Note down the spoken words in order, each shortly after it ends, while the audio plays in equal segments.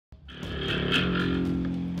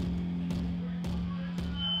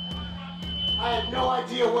I had no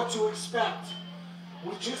idea what to expect.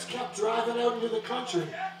 We just kept driving out into the country.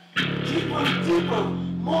 Deeper and deeper,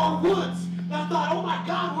 more woods. And I thought, oh my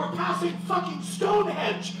God, we're passing fucking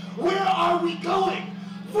Stonehenge. Where are we going?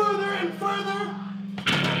 Further and further.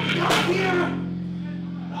 And we got here.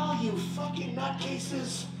 And all you fucking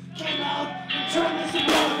nutcases came out and turned this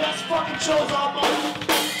into one of the best fucking shows all month.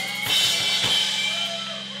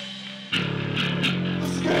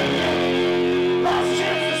 This is gonna be last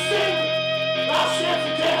chance to sing, last chance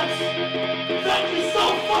to dance. Thank you so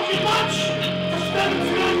fucking much for spending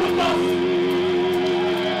tonight with us.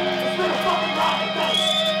 It's been a fucking ride, thanks.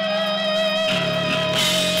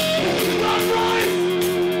 That's right.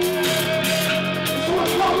 This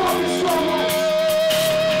one's not wrong, it's wrong.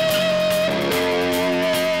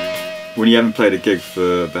 When you haven't played a gig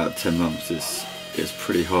for about 10 months, it's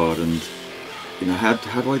pretty hard. And you know, how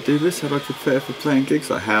do I do this? How do I prepare for playing gigs?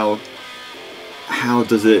 Like how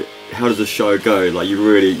does the show go? Like you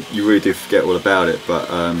really do forget all about it. But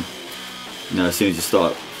you know, as soon as you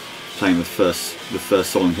start playing the first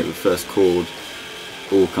song, hit the first chord,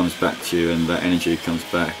 all comes back to you, and that energy comes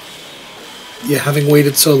back. Yeah, having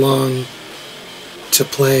waited so long to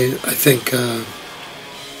play, I think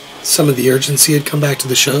some of the urgency had come back to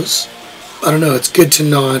the shows. I don't know, it's good to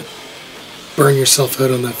not burn yourself out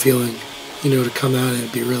on that feeling, you know, to come out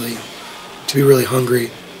and be really hungry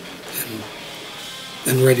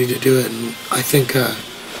and ready to do it. And I think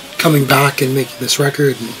coming back and making this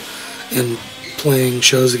record and playing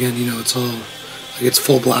shows again, you know, it's all like it's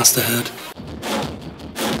full blast ahead.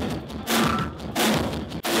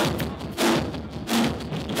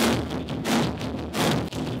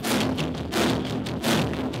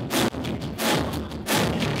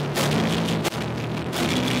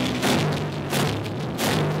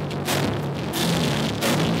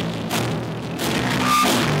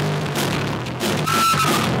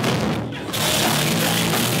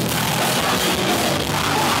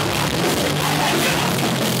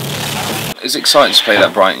 It was exciting to play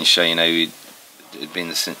that Brighton show. You know, it'd been,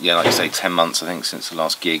 like you say, 10 months I think since the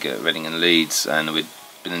last gig at Reading and Leeds, and we'd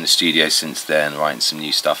been in the studio since then writing some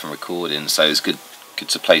new stuff and recording. So it was good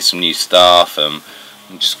to play some new stuff and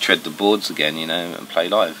just tread the boards again, you know, and play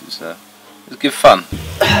live. It was good fun.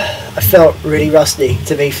 I felt really rusty,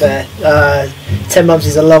 to be fair. 10 months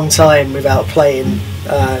is a long time without playing,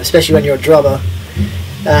 especially when you're a drummer.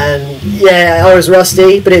 And yeah, I was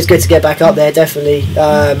rusty, but it was good to get back up there, definitely.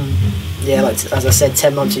 Yeah, like as I said,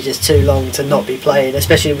 10 months is just too long to not be playing,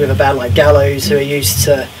 especially with a band like Gallows, who are used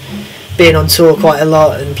to being on tour quite a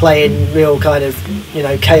lot and playing real kind of, you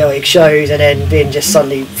know, chaotic shows, and then being just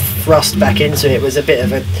suddenly thrust back into it was a bit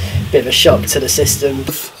of a shock to the system.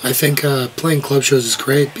 I think playing club shows is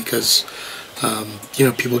great because you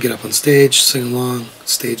know, people get up on stage, sing along,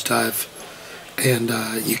 stage dive, and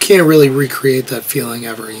you can't really recreate that feeling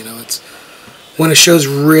ever. You know, it's when a show's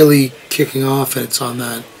really kicking off and it's on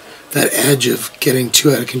that edge of getting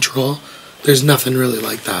too out of control. There's nothing really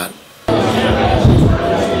like that.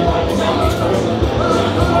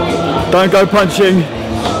 Don't go punching.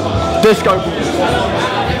 Disco.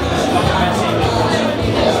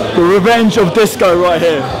 The revenge of disco right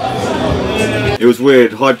here. It was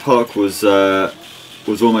weird. Hyde Park was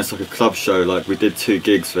almost like a club show. Like we did 2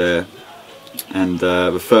 gigs there, and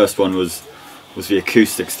the first one was the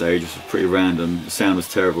acoustic stage, which was pretty random. The sound was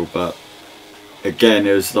terrible, but again,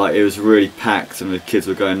 it was really packed and the kids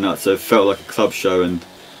were going nuts, so it felt like a club show. And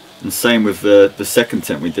same with the second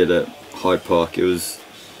tent we did at Hyde Park. It was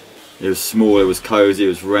small, it was cozy, it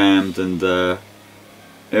was rammed, and it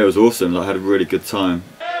was awesome. I had a really good time.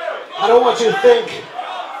 I don't want you to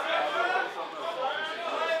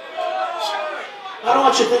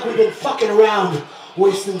think we've been fucking around,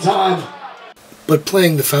 wasting time. But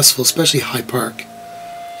playing the festival, especially Hyde Park,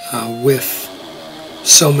 with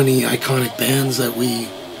so many iconic bands that we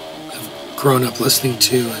have grown up listening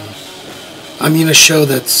to, and I mean, a show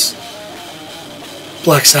that's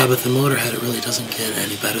Black Sabbath and Motorhead, it really doesn't get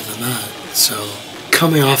any better than that. So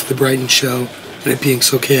coming off the Brighton show and it being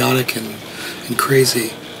so chaotic and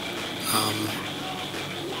crazy,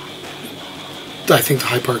 I think the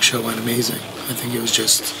Hyde Park show went amazing. I think it was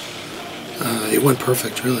just it went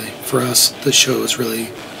perfect, really. For us, the show was really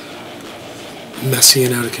messy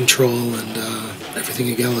and out of control, and everything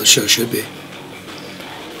a Gallows show should be.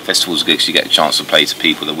 Festivals gigs, you get a chance to play to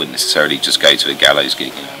people that wouldn't necessarily just go to a Gallows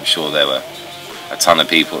gig. You know, I'm sure there were a ton of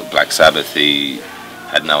people at Black Sabbath who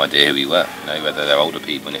had no idea who we were, you know, whether they're older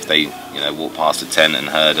people, and if they, you know, walked past the tent and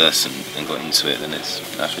heard us and got into it, then that's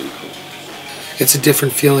really cool. It's a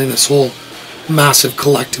different feeling, this whole massive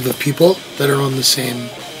collective of people that are on the same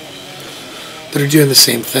that are doing the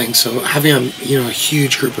same thing. So having a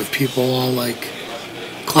huge group of people all like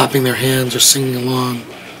clapping their hands or singing along,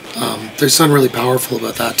 there's something really powerful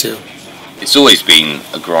about that too. It's always been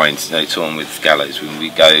a grind, touring with Gallows. When we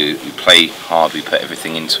go, we play hard, we put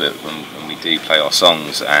everything into it when we do play our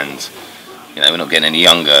songs, and we're not getting any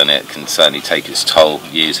younger, and it can certainly take its toll.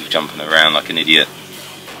 Years of jumping around like an idiot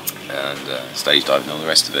and stage diving and all the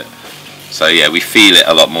rest of it. So yeah, we feel it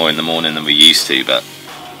a lot more in the morning than we used to, but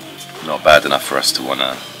not bad enough for us to want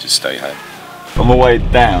to just stay home. On my way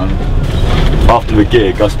down, after the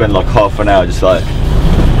gig, I spent like half an hour just like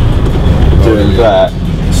doing that.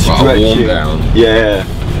 Stretching. Down. Yeah,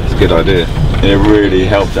 it's a good idea. And it really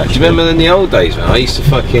helped actually. Do you remember in the old days, man? I used to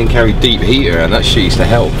fucking carry deep heater and that shit used to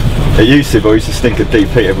help. It used to, but we used to stink of deep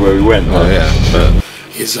heat everywhere we went. Oh yeah. But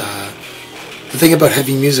The thing about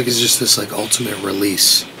heavy music is just this like ultimate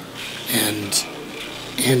release, and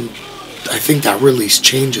I think that release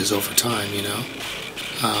changes over time,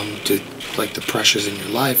 to like the pressures in your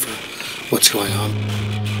life or what's going on.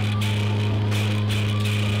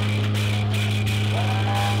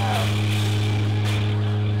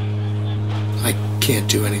 I can't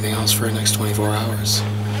do anything else for the next 24 hours.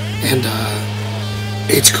 And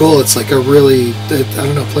it's cool. It's like a really, I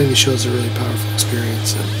don't know, playing these shows is a really powerful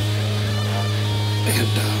experience. And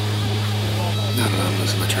I don't know, I'm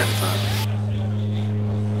losing my train of thought.